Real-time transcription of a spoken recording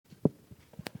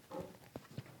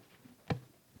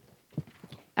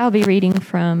I'll be reading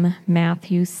from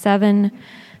Matthew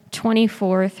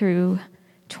 7:24 through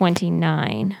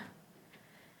 29.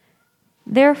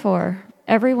 Therefore,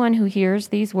 everyone who hears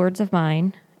these words of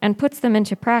mine and puts them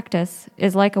into practice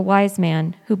is like a wise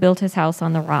man who built his house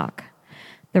on the rock.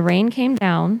 The rain came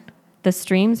down, the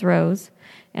streams rose,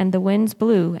 and the winds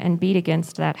blew and beat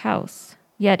against that house.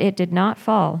 Yet it did not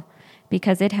fall,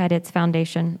 because it had its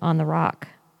foundation on the rock.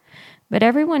 But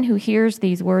everyone who hears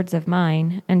these words of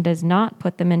mine and does not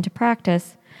put them into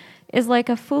practice is like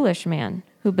a foolish man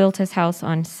who built his house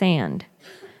on sand.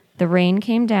 The rain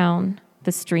came down,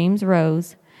 the streams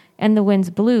rose, and the winds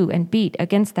blew and beat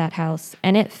against that house,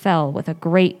 and it fell with a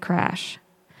great crash.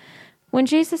 When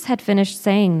Jesus had finished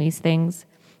saying these things,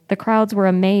 the crowds were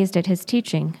amazed at his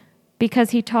teaching,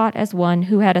 because he taught as one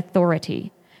who had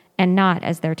authority, and not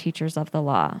as their teachers of the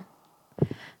law.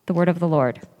 The word of the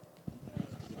Lord.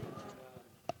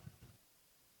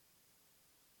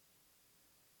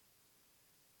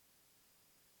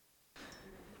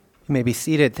 You may be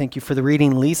seated. Thank you for the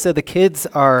reading, Lisa. The kids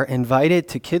are invited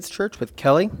to Kids Church with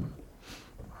Kelly.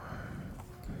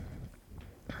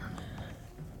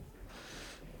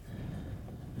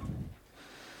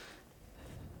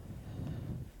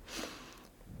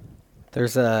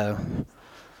 There's I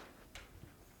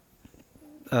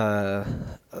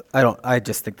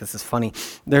just think this is funny.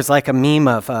 There's like a meme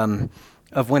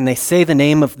of when they say the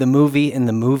name of the movie in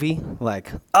the movie,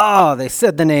 like, oh, they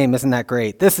said the name, isn't that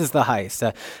great? This is the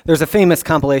heist. There's a famous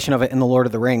compilation of it in The Lord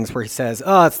of the Rings where he says,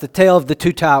 oh, it's the tale of the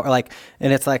two towers,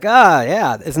 and it's like,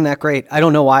 yeah, isn't that great? I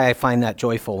don't know why I find that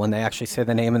joyful when they actually say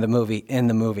the name of the movie in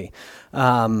the movie.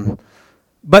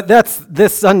 But that's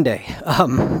this Sunday.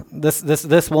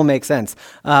 This will make sense.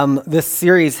 This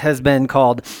series has been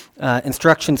called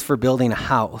Instructions for Building a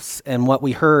House. And what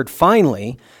we heard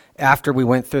finally, after we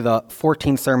went through the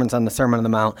 14 sermons on the Sermon on the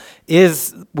Mount,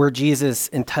 is where Jesus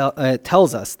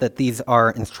tells us that these are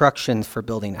instructions for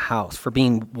building a house, for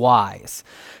being wise,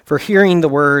 for hearing the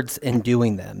words and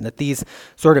doing them, that these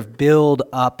sort of build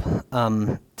up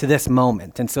to this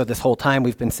moment. And so this whole time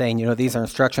we've been saying, these are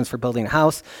instructions for building a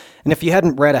house. And if you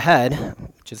hadn't read ahead,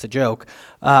 which is a joke,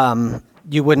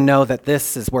 you wouldn't know that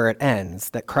this is where it ends,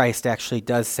 that Christ actually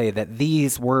does say that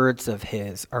these words of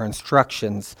his are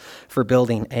instructions for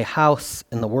building a house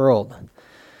in the world.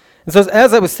 And so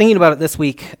as I was thinking about it this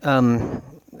week,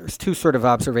 there's two sort of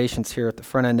observations here at the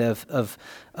front end of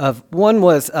one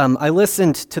was I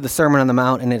listened to the Sermon on the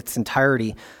Mount in its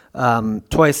entirety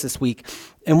twice this week.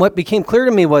 And what became clear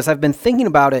to me was I've been thinking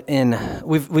about it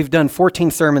we've done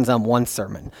 14 sermons on one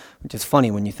sermon, which is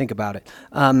funny when you think about it.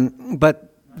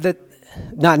 But that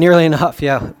not nearly enough,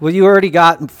 yeah. Well, you already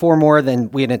got 4 more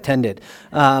than we had intended,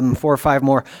 4 or 5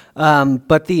 more.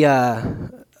 But we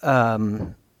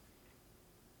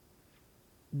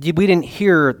didn't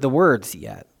hear the words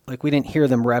yet. We didn't hear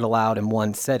them read aloud in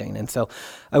one sitting. And so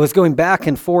I was going back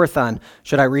and forth on,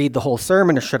 should I read the whole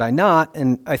sermon or should I not?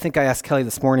 And I think I asked Kelly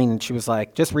this morning, and she was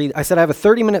like, just read. I said, I have a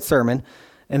 30-minute sermon,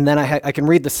 and then I can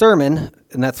read the sermon,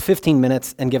 and that's 15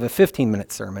 minutes, and give a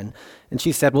 15-minute sermon. And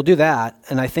she said, we'll do that.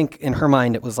 And I think in her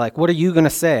mind it was like, what are you going to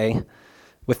say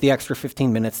with the extra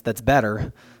 15 minutes that's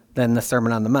better than the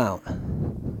Sermon on the Mount?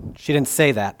 She didn't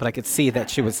say that, but I could see that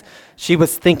she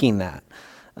was thinking that.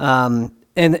 And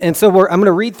so I'm going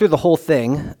to read through the whole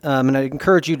thing, and I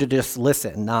encourage you to just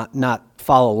listen, not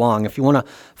follow along. If you want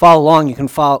to follow along, you can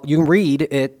read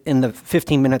it in the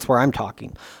 15 minutes where I'm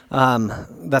talking.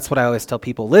 That's what I always tell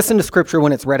people. Listen to Scripture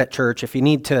when it's read at church. If you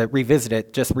need to revisit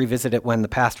it, just revisit it when the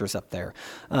pastor's up there.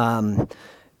 And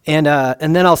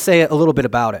then I'll say a little bit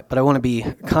about it, but I want to be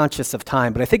conscious of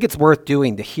time. But I think it's worth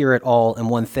doing to hear it all in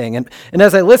one thing. And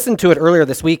as I listened to it earlier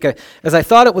this week, as I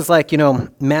thought it was like,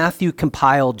 Matthew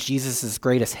compiled Jesus'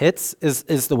 greatest hits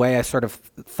is the way I sort of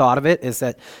thought of it, is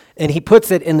that, and he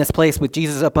puts it in this place with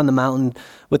Jesus up on the mountain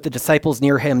with the disciples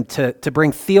near him to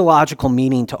bring theological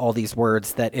meaning to all these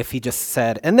words, that if he just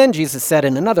said, and then Jesus said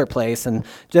in another place, and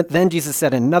then Jesus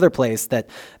said in another place, that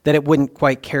it wouldn't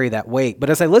quite carry that weight.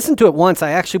 But as I listened to it once, I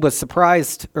actually was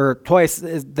surprised, or twice,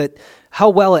 that how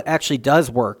well it actually does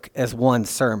work as one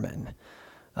sermon.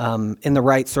 In the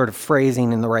right sort of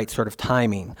phrasing, in the right sort of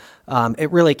timing. It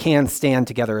really can stand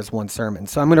together as one sermon.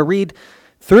 So I'm going to read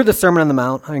through the Sermon on the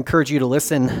Mount. I encourage you to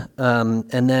listen,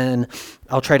 and then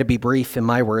I'll try to be brief in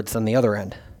my words on the other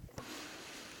end.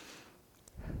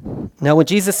 Now when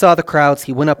Jesus saw the crowds,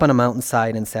 he went up on a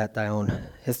mountainside and sat down.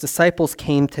 His disciples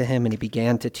came to him, and he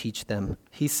began to teach them.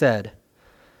 He said,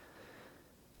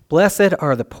 "Blessed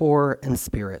are the poor in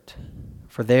spirit,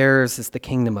 for theirs is the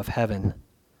kingdom of heaven.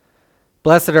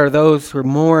 Blessed are those who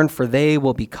mourn, for they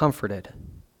will be comforted.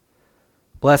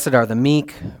 Blessed are the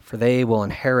meek, for they will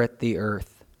inherit the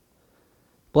earth.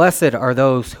 Blessed are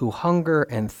those who hunger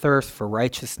and thirst for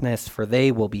righteousness, for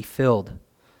they will be filled.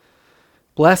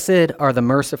 Blessed are the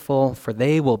merciful, for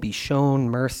they will be shown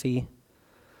mercy.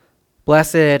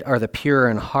 Blessed are the pure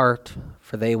in heart,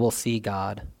 for they will see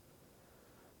God.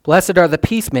 Blessed are the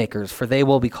peacemakers, for they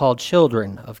will be called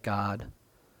children of God.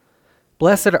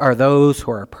 Blessed are those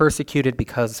who are persecuted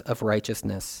because of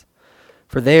righteousness,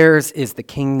 for theirs is the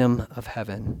kingdom of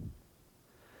heaven.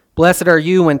 Blessed are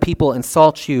you when people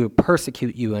insult you,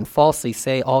 persecute you, and falsely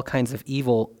say all kinds of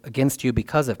evil against you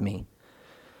because of me.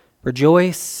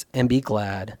 Rejoice and be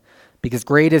glad, because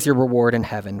great is your reward in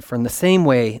heaven, for in the same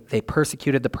way they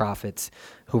persecuted the prophets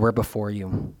who were before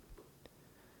you.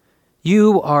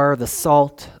 You are the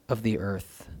salt of the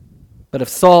earth. But if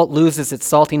salt loses its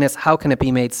saltiness, how can it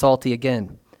be made salty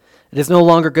again? It is no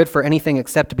longer good for anything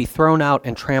except to be thrown out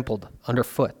and trampled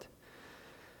underfoot.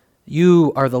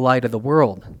 You are the light of the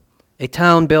world. A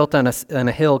town built on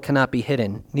a hill cannot be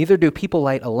hidden. Neither do people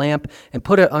light a lamp and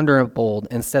put it under a bowl.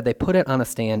 Instead, they put it on a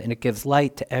stand, and it gives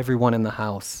light to everyone in the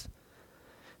house.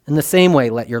 In the same way,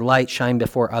 let your light shine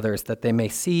before others, that they may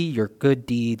see your good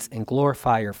deeds and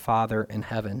glorify your Father in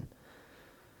heaven.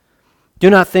 Do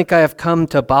not think I have come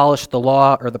to abolish the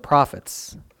law or the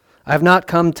prophets. I have not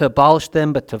come to abolish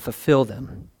them, but to fulfill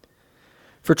them.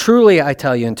 For truly I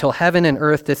tell you, until heaven and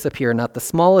earth disappear, not the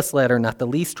smallest letter, not the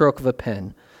least stroke of a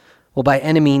pen, will by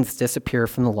any means disappear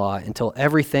from the law until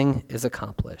everything is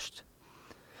accomplished.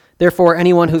 Therefore,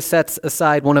 anyone who sets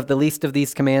aside one of the least of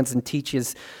these commands and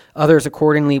teaches others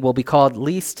accordingly will be called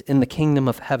least in the kingdom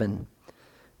of heaven.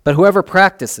 But whoever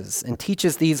practices and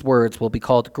teaches these words will be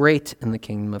called great in the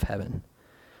kingdom of heaven.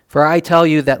 For I tell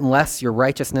you that unless your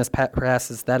righteousness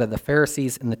passes that of the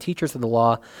Pharisees and the teachers of the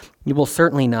law, you will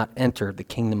certainly not enter the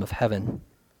kingdom of heaven.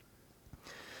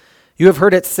 You have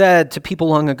heard it said to people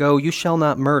long ago, you shall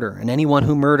not murder, and anyone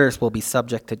who murders will be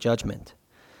subject to judgment.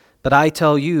 But I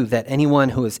tell you that anyone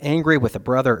who is angry with a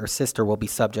brother or sister will be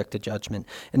subject to judgment,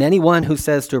 and anyone who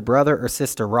says to a brother or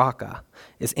sister, Raka,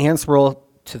 is answerable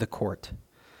to the court.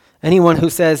 Anyone who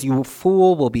says, you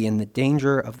fool, will be in the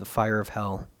danger of the fire of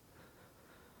hell.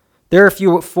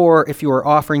 Therefore, if you are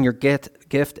offering your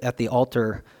gift at the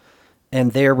altar,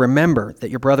 and there remember that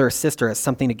your brother or sister has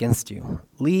something against you,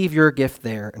 leave your gift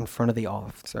there in front of the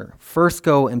altar. First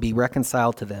go and be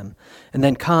reconciled to them, and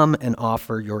then come and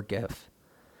offer your gift.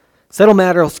 Settle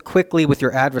matters quickly with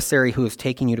your adversary who is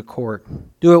taking you to court.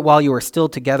 Do it while you are still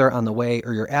together on the way,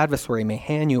 or your adversary may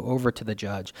hand you over to the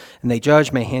judge, and the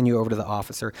judge may hand you over to the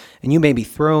officer, and you may be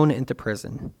thrown into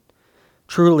prison.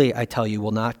 Truly, I tell you,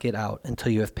 will not get out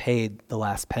until you have paid the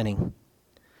last penny.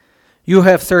 You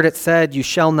have heard it said, you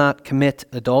shall not commit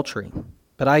adultery.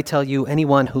 But I tell you,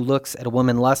 anyone who looks at a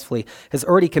woman lustfully has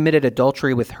already committed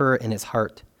adultery with her in his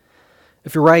heart.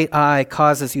 If your right eye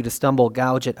causes you to stumble,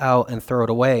 gouge it out and throw it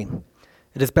away.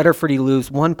 It is better for you to lose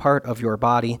one part of your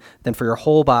body than for your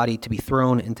whole body to be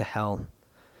thrown into hell.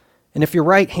 And if your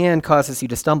right hand causes you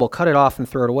to stumble, cut it off and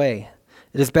throw it away.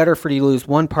 It is better for you to lose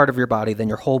one part of your body than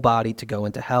your whole body to go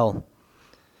into hell.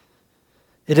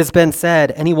 It has been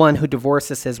said, anyone who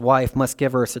divorces his wife must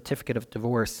give her a certificate of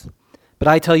divorce. But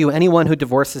I tell you, anyone who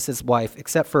divorces his wife,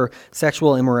 except for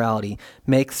sexual immorality,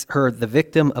 makes her the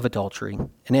victim of adultery,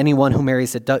 and anyone who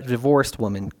marries a divorced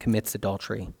woman commits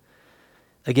adultery.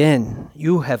 Again,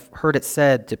 you have heard it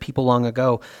said to people long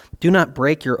ago, do not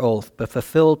break your oath, but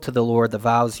fulfill to the Lord the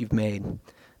vows you've made.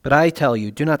 But I tell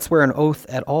you, do not swear an oath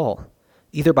at all,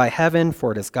 either by heaven,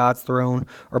 for it is God's throne,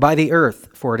 or by the earth,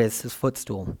 for it is his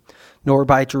footstool, nor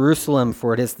by Jerusalem,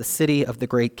 for it is the city of the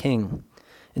great king.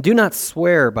 And do not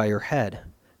swear by your head,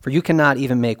 for you cannot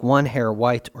even make one hair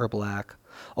white or black.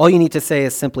 All you need to say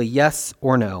is simply yes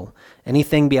or no.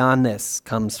 Anything beyond this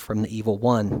comes from the evil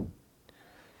one.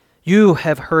 You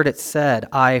have heard it said,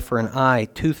 eye for an eye,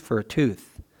 tooth for a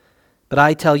tooth. But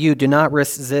I tell you, do not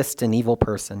resist an evil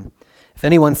person. If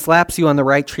anyone slaps you on the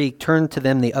right cheek, turn to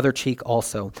them the other cheek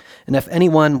also. And if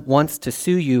anyone wants to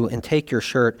sue you and take your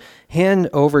shirt, hand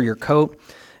over your coat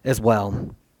as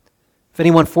well. If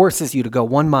anyone forces you to go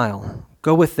 1 mile,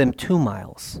 go with them 2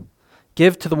 miles.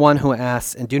 Give to the one who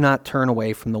asks, and do not turn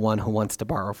away from the one who wants to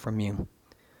borrow from you.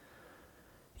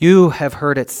 You have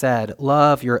heard it said,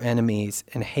 love your enemies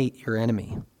and hate your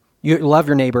enemy. You love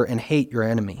your neighbor and hate your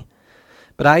enemy.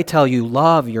 But I tell you,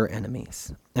 love your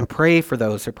enemies and pray for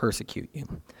those who persecute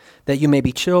you, that you may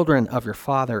be children of your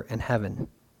Father in heaven.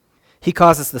 He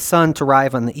causes the sun to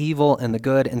rise on the evil and the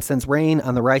good and sends rain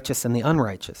on the righteous and the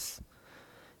unrighteous.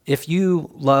 If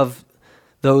you love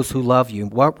those who love you,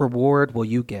 what reward will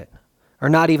you get? Are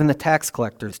not even the tax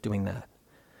collectors doing that?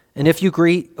 And if you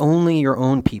greet only your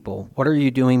own people, what are you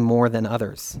doing more than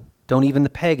others? Don't even the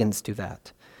pagans do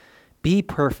that? Be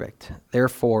perfect,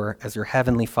 therefore, as your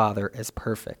heavenly Father is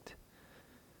perfect.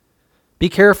 Be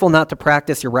careful not to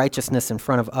practice your righteousness in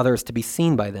front of others to be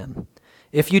seen by them.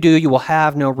 If you do, you will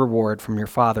have no reward from your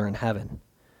Father in heaven.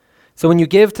 So when you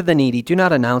give to the needy, do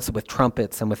not announce it with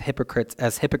trumpets and with hypocrites,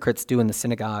 as hypocrites do in the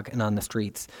synagogue and on the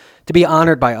streets, to be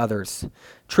honored by others.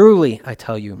 Truly, I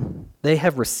tell you, they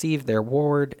have received their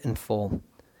reward in full.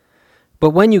 But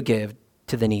when you give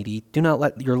to the needy, do not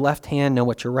let your left hand know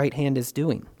what your right hand is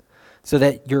doing, so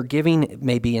that your giving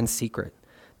may be in secret.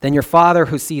 Then your Father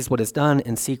who sees what is done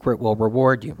in secret will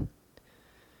reward you.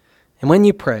 And when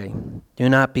you pray, do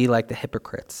not be like the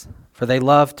hypocrites, for they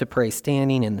love to pray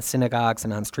standing in the synagogues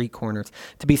and on street corners,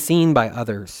 to be seen by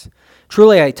others.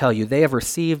 Truly I tell you, they have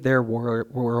received their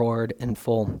reward in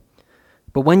full.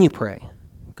 But when you pray,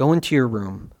 go into your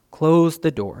room, close the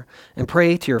door, and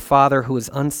pray to your Father who is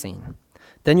unseen.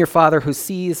 Then your Father who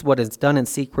sees what is done in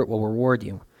secret will reward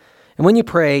you. And when you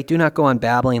pray, do not go on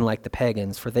babbling like the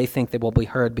pagans, for they think they will be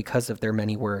heard because of their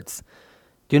many words.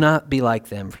 Do not be like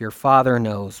them, for your Father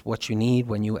knows what you need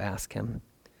when you ask him.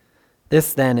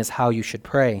 This then is how you should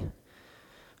pray.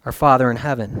 Our Father in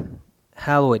heaven,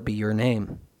 hallowed be your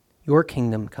name. Your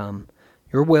kingdom come,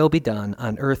 your will be done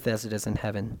on earth as it is in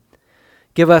heaven.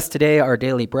 Give us today our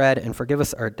daily bread, and forgive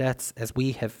us our debts as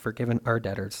we have forgiven our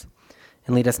debtors.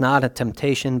 And lead us not into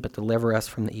temptation, but deliver us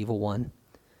from the evil one.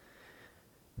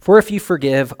 For if you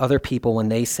forgive other people when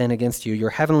they sin against you,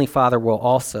 your heavenly Father will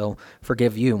also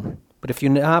forgive you. But if you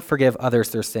do not forgive others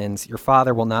their sins, your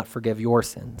Father will not forgive your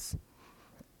sins.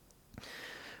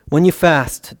 When you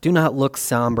fast, do not look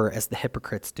somber as the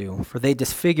hypocrites do, for they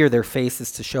disfigure their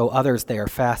faces to show others they are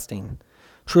fasting.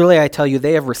 Truly I tell you,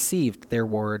 they have received their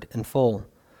reward in full.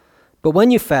 But when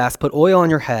you fast, put oil on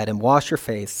your head and wash your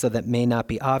face, so that it may not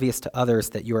be obvious to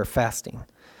others that you are fasting.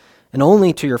 And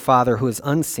only to your Father who is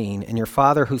unseen, and your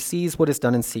Father who sees what is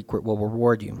done in secret will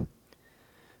reward you.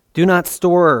 Do not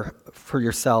store for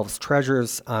yourselves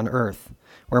treasures on earth,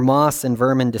 where moss and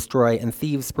vermin destroy and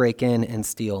thieves break in and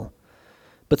steal.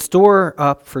 But store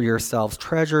up for yourselves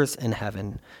treasures in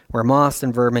heaven, where moss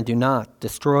and vermin do not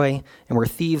destroy, and where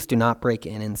thieves do not break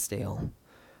in and steal.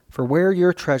 For where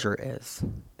your treasure is,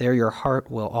 there your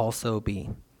heart will also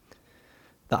be.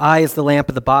 The eye is the lamp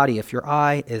of the body. If your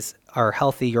eyes are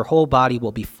healthy, your whole body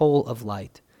will be full of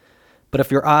light. But if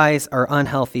your eyes are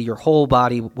unhealthy, your whole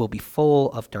body will be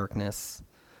full of darkness.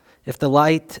 If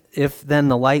then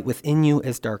the light within you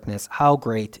is darkness, how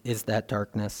great is that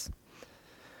darkness?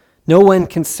 No one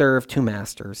can serve two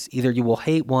masters. Either you will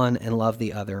hate one and love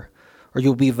the other, or you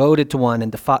will be devoted to one and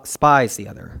despise the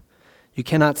other. You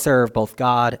cannot serve both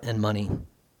God and money.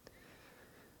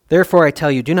 Therefore, I tell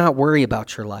you, do not worry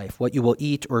about your life, what you will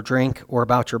eat or drink, or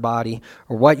about your body,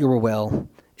 or what you will wear.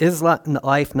 Is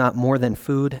life not more than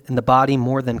food, and the body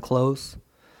more than clothes?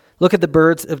 Look at the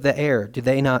birds of the air. Do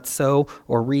they not sow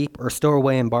or reap or store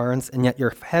away in barns, and yet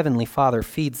your heavenly Father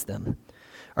feeds them?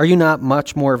 Are you not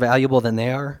much more valuable than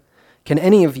they are? Can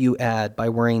any of you by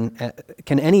worrying add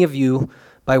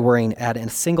a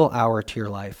single hour to your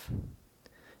life?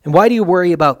 And why do you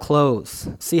worry about clothes?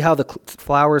 See how the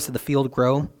flowers of the field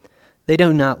grow? They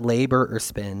do not labor or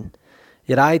spin.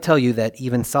 Yet I tell you that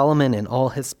even Solomon in all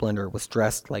his splendor was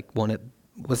dressed like one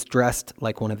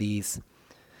of these.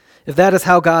 If that is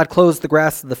how God clothes the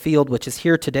grass of the field, which is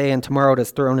here today and tomorrow it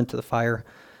is thrown into the fire,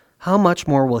 how much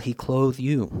more will he clothe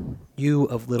you, you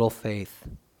of little faith?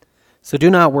 So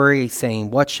do not worry, saying,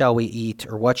 what shall we eat,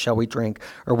 or what shall we drink,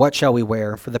 or what shall we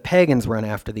wear? For the pagans run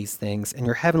after these things, and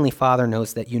your heavenly Father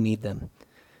knows that you need them.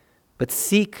 But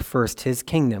seek first his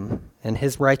kingdom and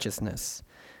his righteousness,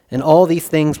 and all these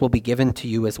things will be given to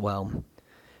you as well.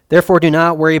 Therefore do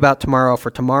not worry about tomorrow, for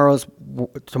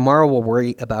tomorrow will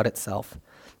worry about itself.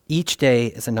 Each day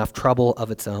is enough trouble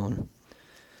of its own.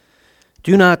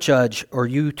 Do not judge, or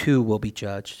you too will be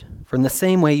judged. For in the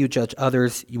same way you judge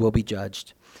others, you will be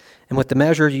judged. And with the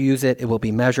measure you use it will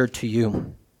be measured to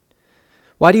you.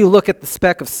 Why do you look at the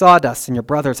speck of sawdust in your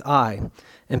brother's eye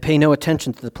and pay no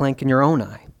attention to the plank in your own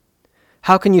eye?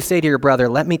 How can you say to your brother,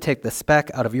 let me take the speck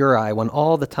out of your eye, when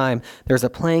all the time there's a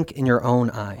plank in your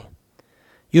own eye?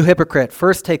 You hypocrite,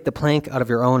 first take the plank out of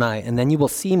your own eye, and then you will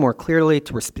see more clearly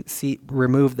to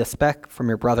remove the speck from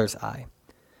your brother's eye.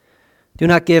 Do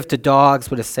not give to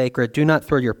dogs what is sacred. Do not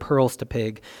throw your pearls to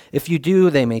pigs. If you do,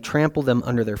 they may trample them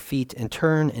under their feet and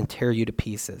turn and tear you to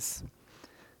pieces.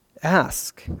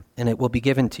 Ask, and it will be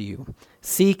given to you.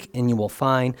 Seek, and you will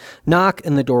find. Knock,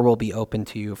 and the door will be opened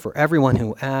to you. For everyone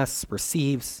who asks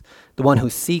receives, the one who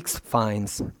seeks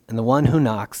finds, and the one who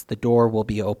knocks, the door will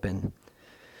be open.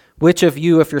 Which of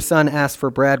you, if your son asks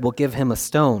for bread, will give him a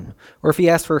stone? Or if he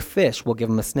asks for a fish, will give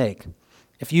him a snake?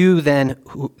 If you then,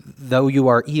 though you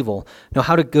are evil, know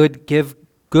how to give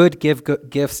good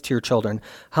gifts to your children,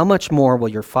 how much more will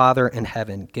your Father in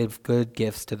heaven give good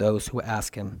gifts to those who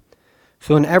ask him?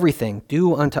 So in everything,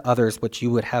 do unto others what you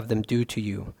would have them do to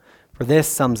you. For this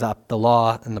sums up the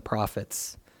law and the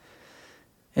prophets.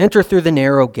 Enter through the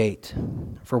narrow gate,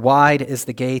 for wide is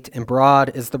the gate and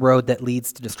broad is the road that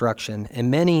leads to destruction, and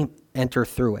many enter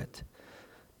through it.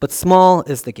 But small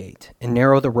is the gate and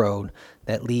narrow the road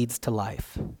that leads to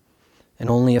life, and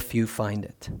only a few find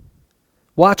it.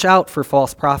 Watch out for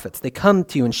false prophets. They come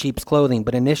to you in sheep's clothing,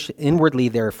 but inwardly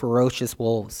they are ferocious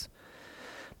wolves.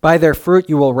 By their fruit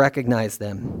you will recognize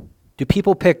them. Do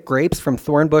people pick grapes from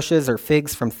thorn bushes or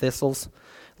figs from thistles?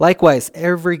 Likewise,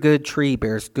 every good tree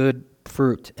bears good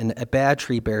fruit, and a bad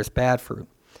tree bears bad fruit.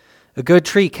 A good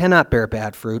tree cannot bear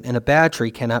bad fruit, and a bad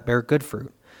tree cannot bear good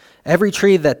fruit. Every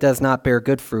tree that does not bear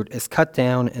good fruit is cut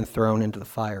down and thrown into the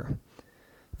fire.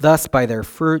 Thus by their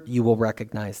fruit you will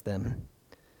recognize them.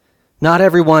 Not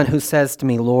everyone who says to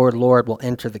me, Lord, Lord, will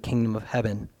enter the kingdom of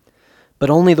heaven, but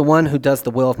only the one who does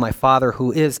the will of my Father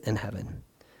who is in heaven.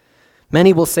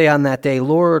 Many will say on that day,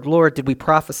 Lord, Lord, did we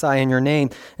prophesy in your name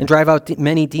and drive out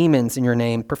many demons in your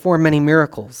name, perform many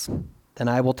miracles? Then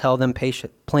I will tell them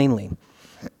plainly,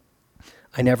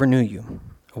 I never knew you.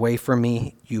 Away from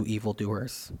me, you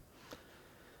evildoers.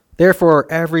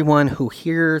 Therefore, everyone who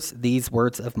hears these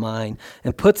words of mine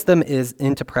and puts them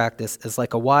into practice is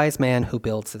like a wise man who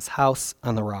builds his house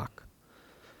on the rock.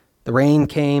 The rain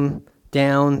came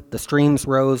down, the streams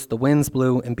rose, the winds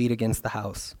blew and beat against the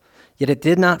house. Yet it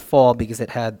did not fall because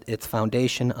it had its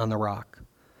foundation on the rock.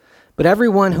 But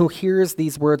everyone who hears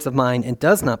these words of mine and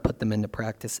does not put them into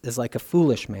practice is like a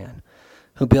foolish man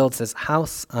who builds his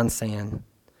house on sand.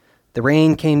 The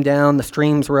rain came down, the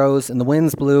streams rose, and the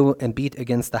winds blew and beat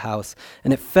against the house,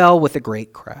 and it fell with a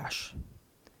great crash.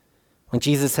 When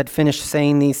Jesus had finished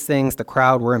saying these things, the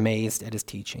crowd were amazed at his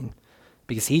teaching,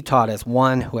 because he taught as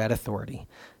one who had authority,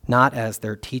 not as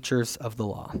their teachers of the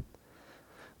law.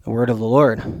 The word of the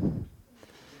Lord.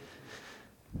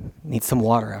 Need some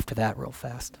water after that real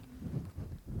fast.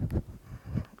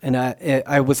 And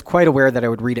I was quite aware that I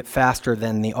would read it faster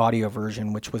than the audio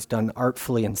version, which was done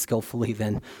artfully and skillfully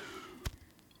then.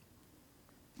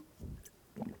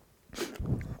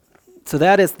 So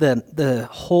that is the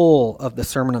whole of the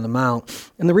Sermon on the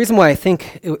Mount. And the reason why I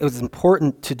think it was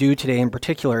important to do today in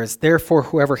particular is, therefore,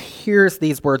 whoever hears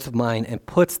these words of mine and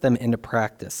puts them into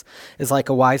practice is like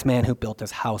a wise man who built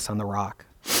his house on the rock.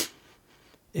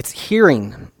 It's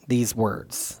hearing these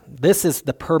words. This is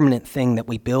the permanent thing that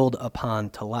we build upon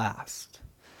to last.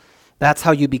 That's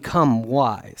how you become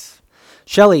wise.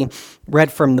 Shelley read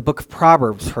from the book of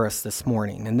Proverbs for us this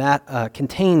morning, and that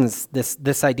contains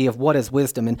this idea of what is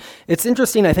wisdom. And it's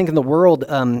interesting, I think, in the world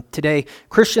today,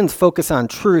 Christians focus on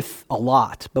truth a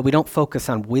lot, but we don't focus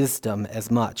on wisdom as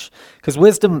much, because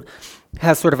wisdom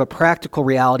has sort of a practical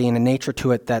reality and a nature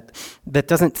to it that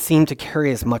doesn't seem to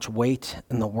carry as much weight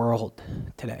in the world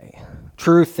today.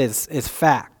 Truth is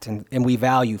fact, and we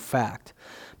value fact,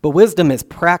 but wisdom is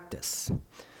practice.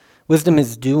 Wisdom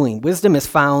is doing. Wisdom is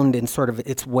found in sort of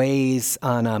its ways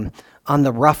on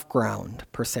the rough ground,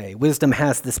 per se. Wisdom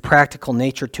has this practical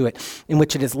nature to it in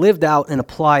which it is lived out and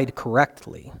applied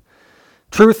correctly.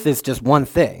 Truth is just one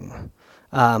thing,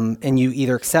 and you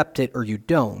either accept it or you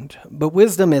don't. But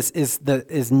wisdom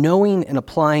is knowing and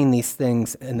applying these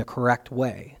things in the correct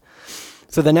way.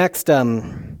 So the next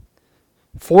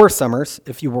 4 summers,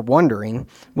 if you were wondering,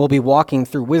 we'll be walking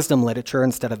through wisdom literature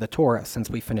instead of the Torah, since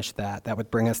we finished that. That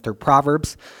would bring us through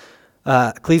Proverbs,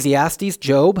 Ecclesiastes,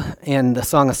 Job, and the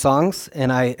Song of Songs.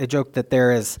 And I joke that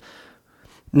there is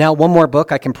now one more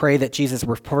book I can pray that Jesus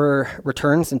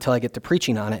returns until I get to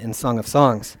preaching on it in Song of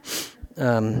Songs.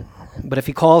 But if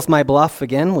he calls my bluff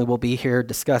again, we will be here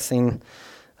discussing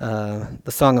the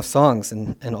Song of Songs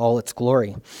and all its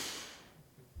glory.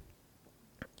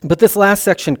 But this last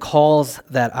section calls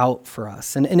that out for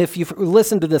us. And if you've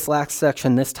listened to this last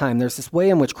section this time, there's this way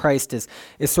in which Christ is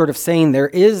sort of saying there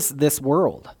is this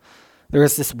world. There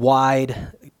is this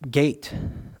wide gate.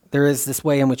 There is this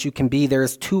way in which you can be. There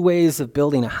is 2 ways of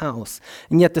building a house.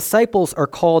 And yet disciples are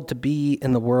called to be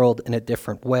in the world in a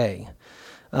different way.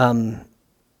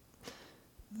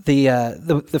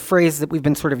 The phrase that we've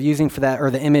been sort of using for that,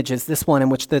 or the image, is this one in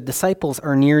which the disciples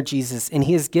are near Jesus and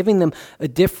he is giving them a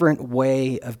different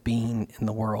way of being in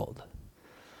the world.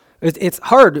 It's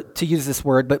hard to use this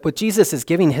word, but what Jesus is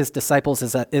giving his disciples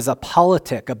is a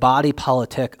politic, a body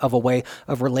politic of a way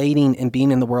of relating and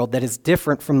being in the world that is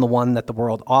different from the one that the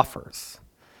world offers.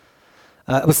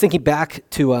 I was thinking back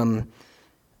to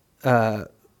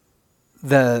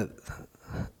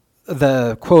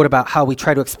the quote about how we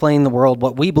try to explain the world,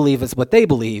 what we believe is what they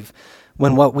believe,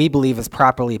 when what we believe has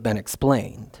properly been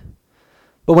explained.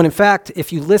 But when in fact,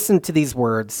 if you listen to these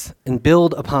words and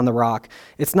build upon the rock,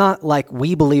 it's not like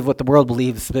we believe what the world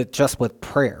believes, but just with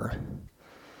prayer.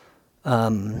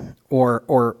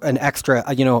 Or an extra,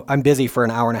 I'm busy for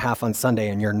an hour and a half on Sunday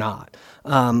and you're not.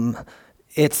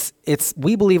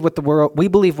 We believe what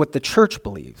the church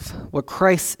believes, what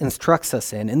Christ instructs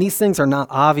us in. And these things are not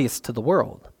obvious to the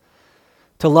world.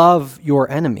 To love your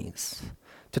enemies,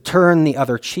 to turn the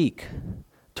other cheek,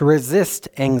 to resist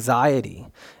anxiety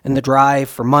and the drive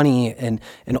for money and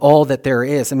all that there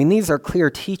is. I mean, these are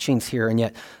clear teachings here, and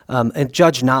yet, and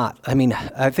judge not. I mean,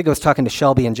 I think I was talking to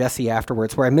Shelby and Jesse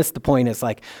afterwards where I missed the point is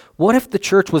like, what if the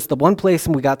church was the one place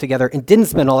and we got together and didn't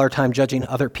spend all our time judging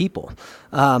other people?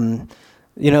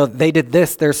 They did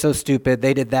this, they're so stupid.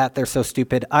 They did that, they're so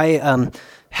stupid. I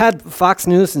had Fox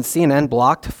News and CNN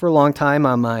blocked for a long time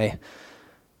on my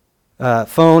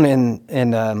phone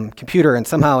and computer, and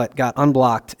somehow it got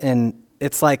unblocked. And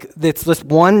it's like, it's just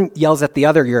one yells at the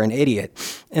other, you're an idiot,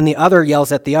 and the other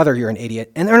yells at the other, you're an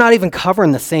idiot. And they're not even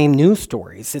covering the same news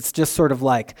stories. It's just sort of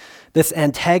like this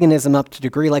antagonism up to a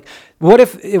degree. Like, what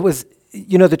if it was,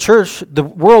 the church, the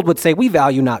world would say, we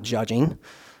value not judging.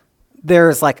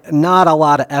 There's like not a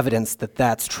lot of evidence that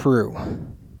that's true,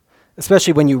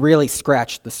 especially when you really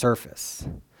scratch the surface.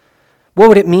 What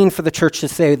would it mean for the church to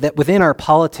say that within our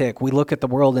politic, we look at the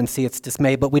world and see its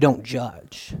dismay, but we don't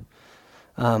judge?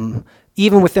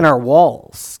 Even within our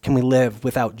walls, can we live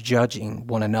without judging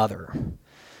one another?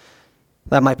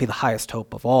 That might be the highest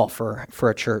hope of all for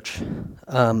a church.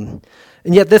 And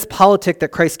yet this politic that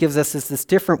Christ gives us is this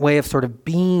different way of sort of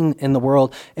being in the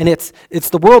world, and it's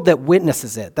the world that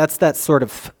witnesses it. That's that sort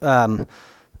of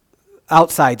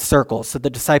outside circle. So the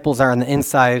disciples are on the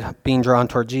inside being drawn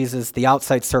toward Jesus. The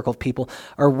outside circle of people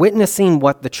are witnessing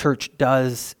what the church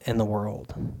does in the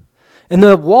world. And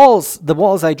the walls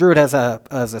I drew it as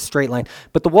a straight line,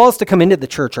 but the walls to come into the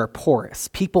church are porous.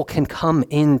 People can come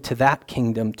into that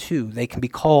kingdom too. They can be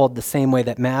called the same way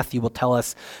that Matthew will tell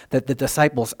us that the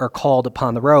disciples are called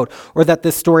upon the road, or that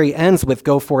this story ends with,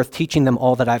 go forth teaching them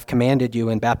all that I've commanded you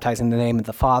and baptizing in the name of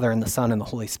the Father and the Son and the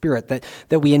Holy Spirit,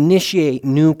 that we initiate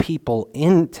new people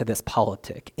into this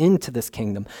politic, into this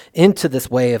kingdom, into this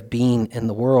way of being in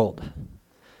the world.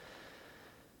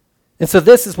 And so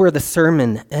this is where the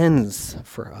sermon ends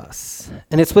for us.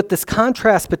 And it's with this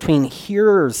contrast between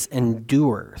hearers and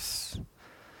doers.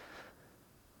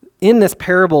 In this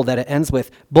parable that it ends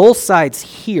with, both sides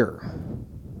hear,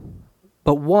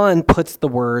 but one puts the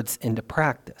words into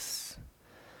practice.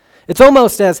 It's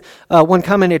almost as one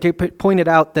commentator pointed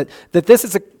out that this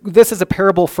is a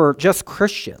parable for just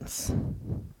Christians.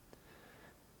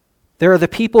 There are the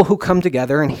people who come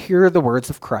together and hear the words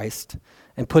of Christ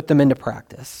and put them into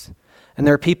practice. And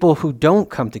there are people who don't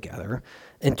come together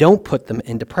and don't put them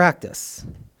into practice.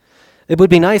 It would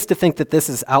be nice to think that this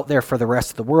is out there for the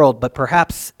rest of the world, but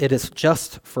perhaps it is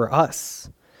just for us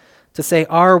to say,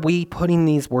 are we putting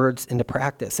these words into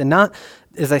practice? And not,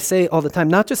 as I say all the time,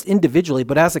 not just individually,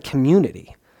 but as a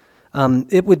community.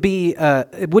 It wouldn't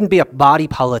be a body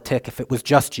politic if it was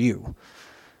just you.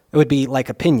 It would be like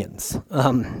opinions.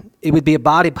 It would be a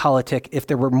body politic if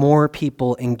there were more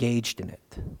people engaged in it.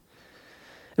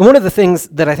 And one of the things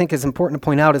that I think is important to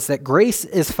point out is that grace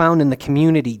is found in the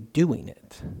community doing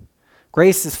it.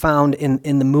 Grace is found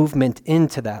in the movement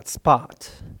into that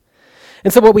spot.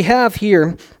 And so what we have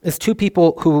here is two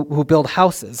people who build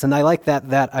houses. And I like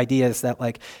that idea is that,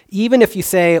 like, even if you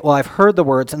say, well, I've heard the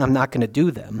words and I'm not going to do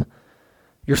them,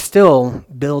 you're still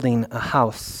building a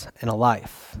house and a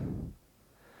life.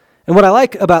 And what I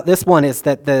like about this one is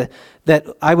that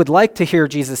I would like to hear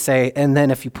Jesus say, and then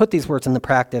if you put these words into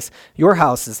practice, your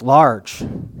house is large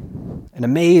and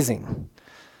amazing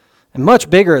and much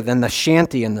bigger than the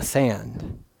shanty in the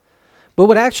sand. But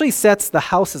what actually sets the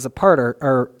houses apart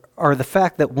are the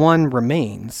fact that one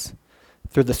remains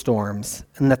through the storms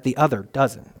and that the other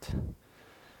doesn't.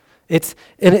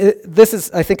 This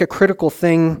is, I think, a critical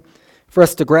thing for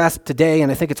us to grasp today,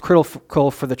 and I think it's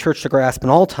critical for the church to grasp in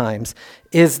all times,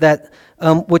 is that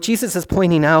what Jesus is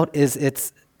pointing out is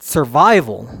it's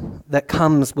survival that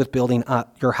comes with building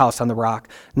your house on the rock,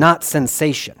 not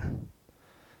sensation.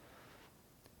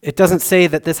 It doesn't say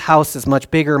that this house is much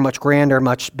bigger, much grander,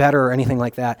 much better, or anything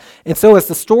like that. And so as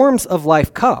the storms of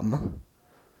life come,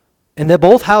 and they're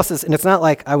both houses, and it's not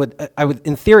like I would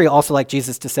in theory also like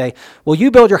Jesus to say, well,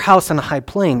 you build your house on a high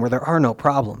plain where there are no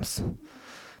problems.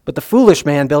 But the foolish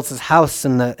man builds his house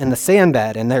in the sand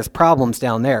bed, and there's problems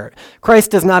down there.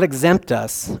 Christ does not exempt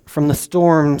us from the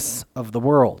storms of the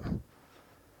world.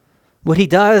 What he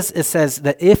does is says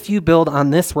that if you build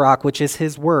on this rock, which is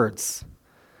his words,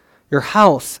 your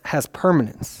house has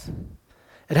permanence.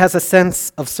 It has a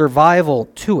sense of survival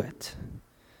to it.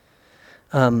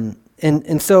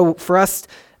 And so for us,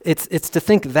 it's to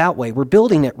think that way. We're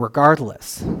building it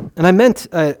regardless. And I meant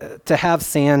to have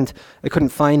sand. I couldn't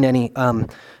find any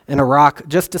in a rock,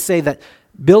 just to say that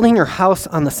building your house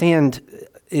on the sand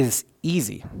is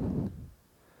easy.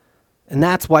 And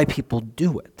that's why people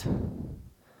do it.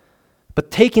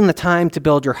 But taking the time to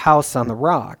build your house on the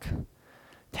rock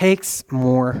takes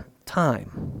more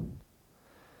time,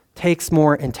 takes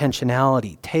more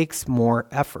intentionality, takes more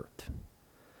effort.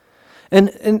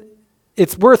 And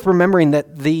it's worth remembering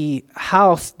that the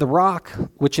house, the rock,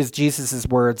 which is Jesus'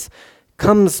 words,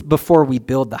 comes before we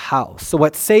build the house. So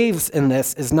what saves in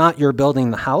this is not your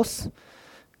building the house.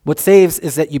 What saves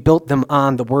is that you built them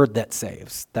on the word that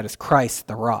saves, that is Christ,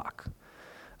 the rock.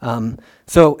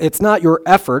 So it's not your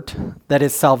effort that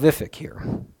is salvific here.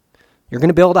 You're going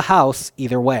to build a house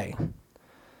either way.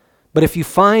 But if you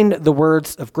find the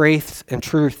words of grace and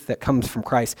truth that comes from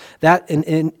Christ, that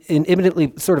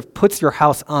immediately sort of puts your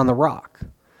house on the rock.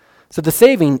 So the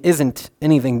saving isn't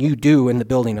anything you do in the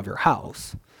building of your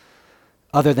house,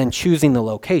 other than choosing the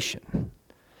location,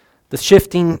 the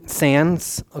shifting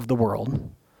sands of the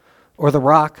world, or the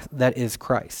rock that is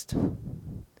Christ.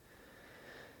 And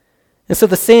so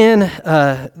the sand,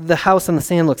 the house on the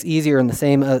sand looks easier and the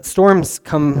same. Storms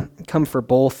come for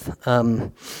both.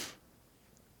 I'm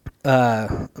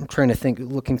trying to think,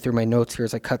 looking through my notes here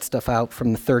as I cut stuff out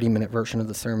from the 30-minute version of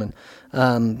the sermon.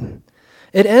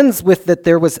 It ends with that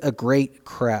there was a great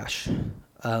crash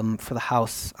for the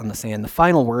house on the sand. The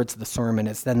final words of the sermon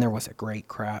is, then there was a great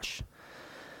crash.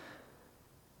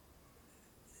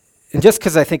 And just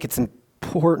because I think it's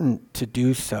important to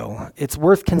do so, it's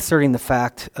worth considering the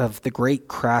fact of the great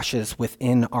crashes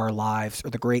within our lives, or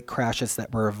the great crashes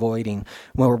that we're avoiding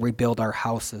when we build our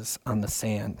houses on the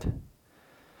sand.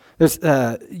 There's,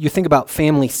 you think about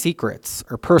family secrets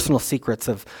or personal secrets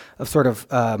of sort of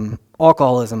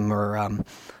alcoholism or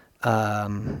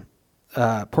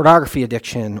pornography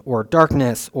addiction or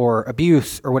darkness or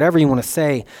abuse or whatever you want to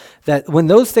say, that when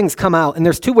those things come out, and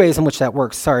there's two ways in which that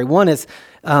works. One is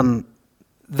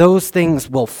those things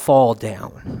will fall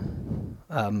down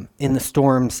in the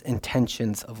storms and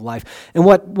tensions of life. And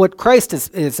what Christ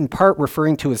is in part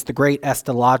referring to is the great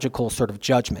eschatological sort of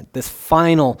judgment, this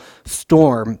final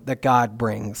storm that God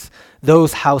brings.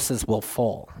 Those houses will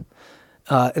fall.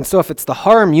 And so if it's the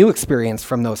harm you experience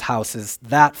from those houses,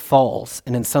 that falls,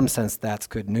 and in some sense that's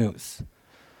good news.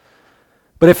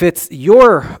 But if it's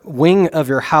your wing of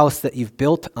your house that you've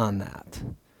built on that,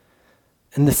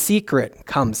 and the secret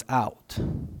comes out,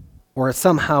 or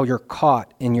somehow you're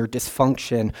caught in your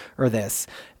dysfunction or this,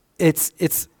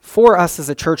 it's for us as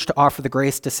a church to offer the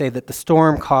grace to say that the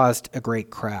storm caused a great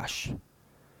crash.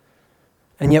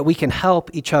 And yet we can help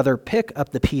each other pick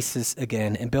up the pieces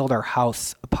again and build our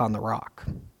house upon the rock.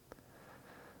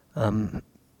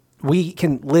 We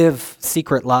can live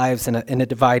secret lives in a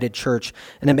divided church,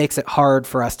 and it makes it hard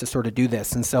for us to sort of do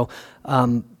this. And so,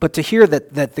 but to hear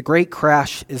that the great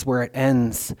crash is where it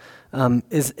ends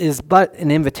is but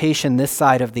an invitation this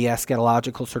side of the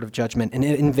eschatological sort of judgment, an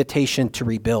invitation to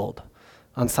rebuild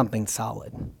on something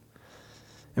solid.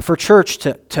 And for church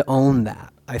to own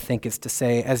that, I think, is to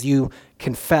say, as you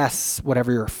confess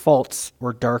whatever your faults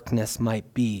or darkness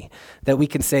might be, that we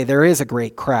can say there is a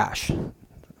great crash.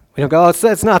 We don't go,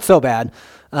 it's not so bad.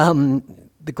 The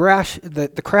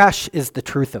crash is the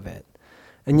truth of it.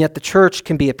 And yet the church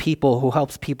can be a people who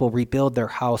helps people rebuild their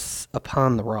house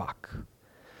upon the rock.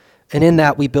 And in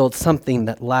that we build something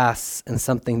that lasts and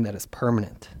something that is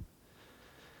permanent.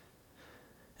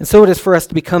 And so it is for us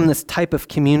to become this type of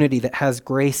community that has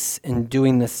grace in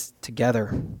doing this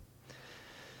together.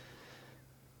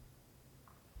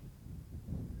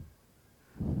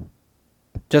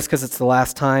 Just because it's the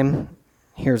last time,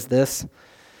 here's this.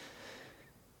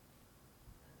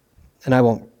 And I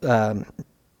won't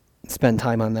spend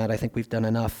time on that. I think we've done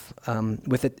enough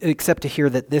with it, except to hear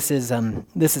that this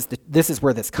is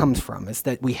where this comes from, is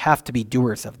that we have to be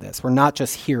doers of this. We're not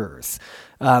just hearers.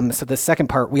 So the second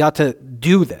part, we ought to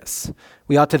do this.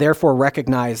 We ought to therefore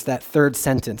recognize that third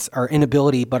sentence, our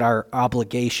inability but our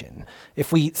obligation.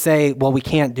 If we say, well, we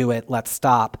can't do it, let's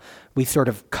stop, we sort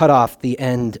of cut off the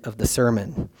end of the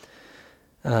sermon.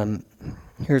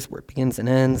 Here's where it begins and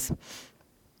ends.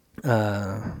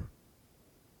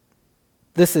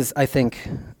 This is, I think,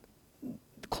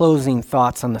 closing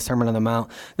thoughts on the Sermon on the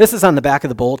Mount. This is on the back of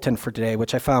the bulletin for today,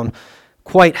 which I found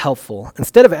quite helpful.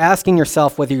 Instead of asking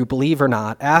yourself whether you believe or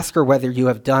not, ask her whether you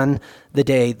have done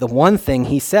the one thing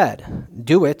he said.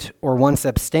 Do it, or once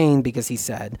abstain because he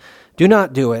said, do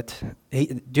not do it.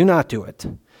 Do not do it.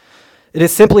 It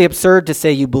is simply absurd to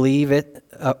say you believe it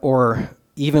or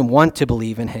even want to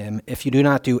believe in him if you do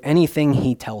not do anything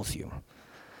he tells you.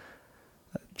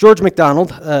 George MacDonald,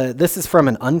 this is from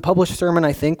an unpublished sermon,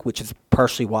 I think, which is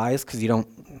partially wise because you don't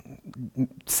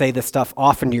say this stuff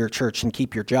often to your church and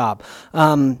keep your job.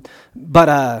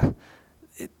 But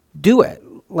do it.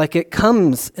 Like, it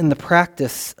comes in the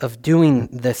practice of doing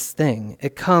this thing.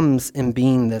 It comes in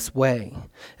being this way.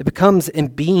 It becomes in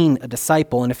being a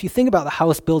disciple. And if you think about the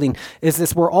house building,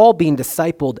 we're all being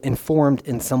discipled and formed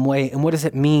in some way. And what does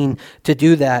it mean to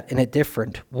do that in a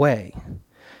different way?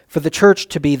 For the church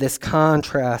to be this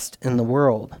contrast in the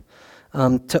world,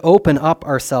 to open up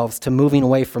ourselves to moving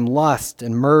away from lust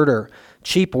and murder,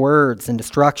 cheap words and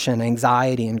destruction,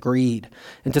 anxiety and greed,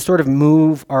 and to sort of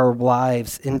move our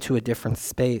lives into a different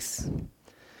space,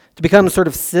 to become sort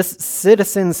of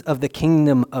citizens of the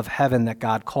kingdom of heaven that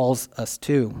God calls us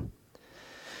to.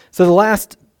 So the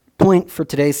last point for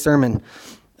today's sermon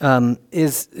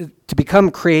is to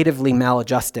become creatively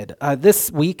maladjusted.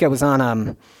 This week I was on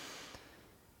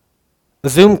a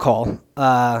Zoom call,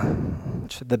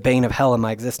 the bane of hell in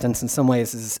my existence in some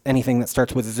ways is anything that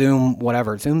starts with Zoom,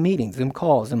 whatever, Zoom meetings, Zoom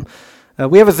calls.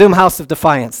 We have a Zoom house of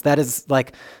defiance. That is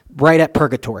like right at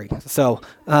purgatory. So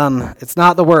it's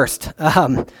not the worst.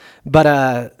 But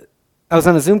I was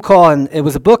on a Zoom call, and it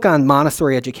was a book on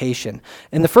Montessori education.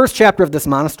 And the first chapter of this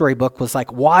Montessori book was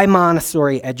like, why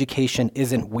Montessori education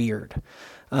isn't weird.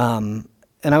 And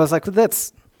I was like, well,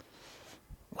 that's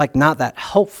like not that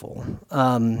helpful.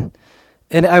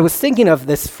 And I was thinking of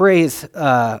this phrase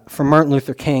from Martin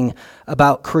Luther King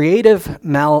about creative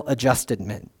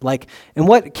maladjustment. Like, and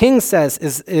what King says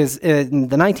is in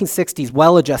the 1960s,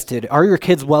 well-adjusted, are your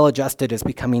kids well-adjusted is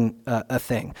becoming a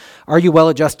thing. Are you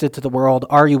well-adjusted to the world?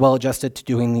 Are you well-adjusted to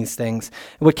doing these things?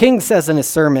 And what King says in his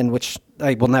sermon, which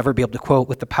I will never be able to quote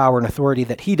with the power and authority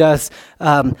that he does,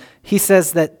 he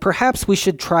says that perhaps we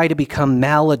should try to become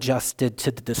maladjusted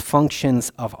to the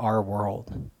dysfunctions of our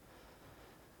world.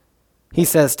 He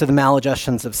says to the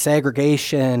maladjustments of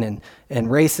segregation and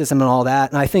racism and all that.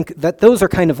 And I think that those are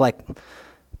kind of like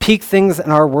peak things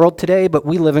in our world today, but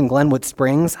we live in Glenwood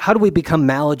Springs. How do we become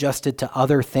maladjusted to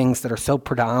other things that are so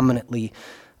predominantly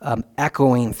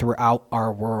echoing throughout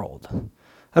our world?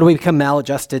 How do we become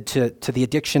maladjusted to the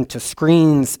addiction to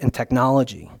screens and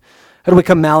technology? How do we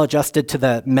become maladjusted to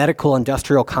the medical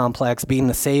industrial complex being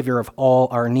the savior of all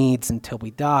our needs until we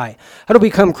die? How do we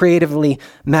become creatively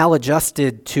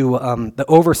maladjusted to the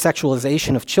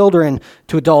over-sexualization of children,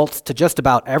 to adults, to just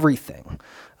about everything?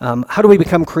 How do we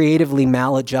become creatively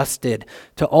maladjusted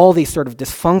to all these sort of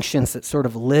dysfunctions that sort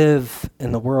of live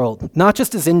in the world, not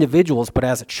just as individuals, but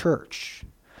as a church?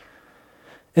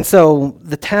 And so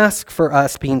the task for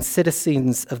us being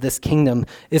citizens of this kingdom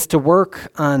is to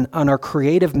work on our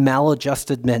creative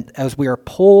maladjustment as we are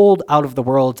pulled out of the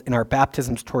world in our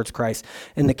baptisms towards Christ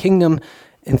in the kingdom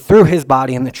and through his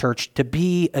body in the church to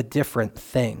be a different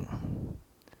thing.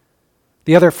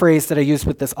 The other phrase that I use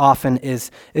with this often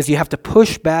is you have to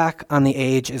push back on the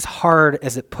age as hard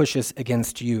as it pushes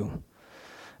against you.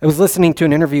 I was listening to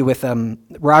an interview with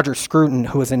Roger Scruton,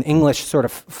 who was an English sort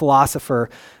of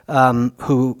philosopher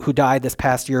who died this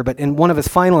past year. But in one of his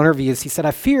final interviews, he said,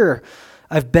 I fear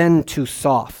I've been too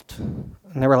soft.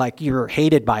 And they were like, you're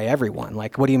hated by everyone.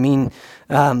 Like, what do you mean?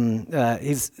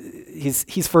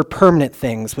 He's for permanent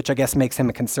things, which I guess makes him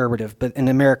a conservative. But in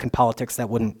American politics, he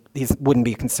wouldn't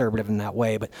be conservative in that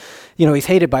way. But, he's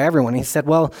hated by everyone. He said,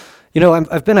 well,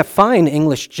 I've been a fine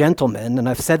English gentleman, and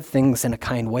I've said things in a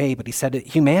kind way, but he said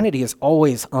humanity is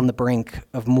always on the brink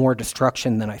of more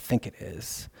destruction than I think it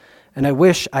is. And I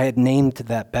wish I had named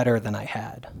that better than I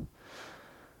had.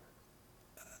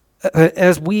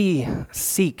 As we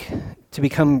seek to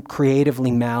become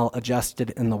creatively maladjusted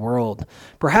in the world,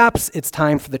 perhaps it's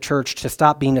time for the church to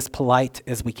stop being as polite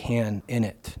as we can in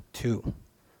it, too.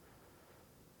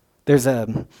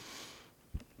 To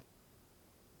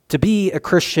be a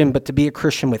Christian, but to be a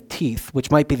Christian with teeth,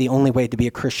 which might be the only way to be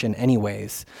a Christian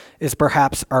anyways, is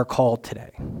perhaps our call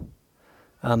today.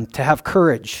 To have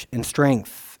courage and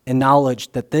strength and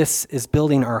knowledge that this is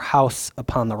building our house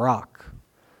upon the rock.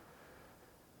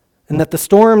 And that the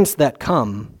storms that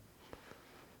come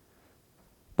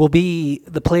will be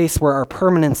the place where our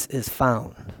permanence is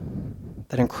found.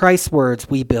 That in Christ's words,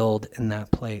 we build in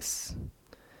that place.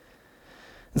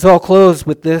 And so I'll close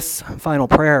with this final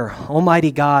prayer.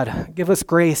 Almighty God, give us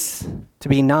grace to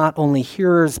be not only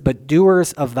hearers, but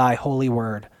doers of thy holy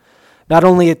word. Not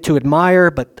only to admire,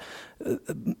 but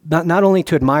not only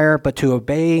to admire, but to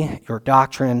obey your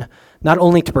doctrine, not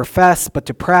only to profess, but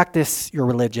to practice your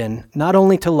religion, not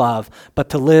only to love, but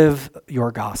to live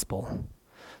your gospel.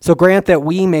 So grant that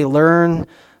we may learn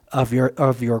of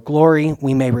your glory,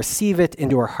 we may receive it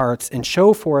into our hearts and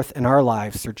show forth in our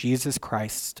lives through Jesus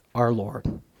Christ our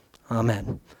Lord.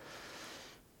 Amen.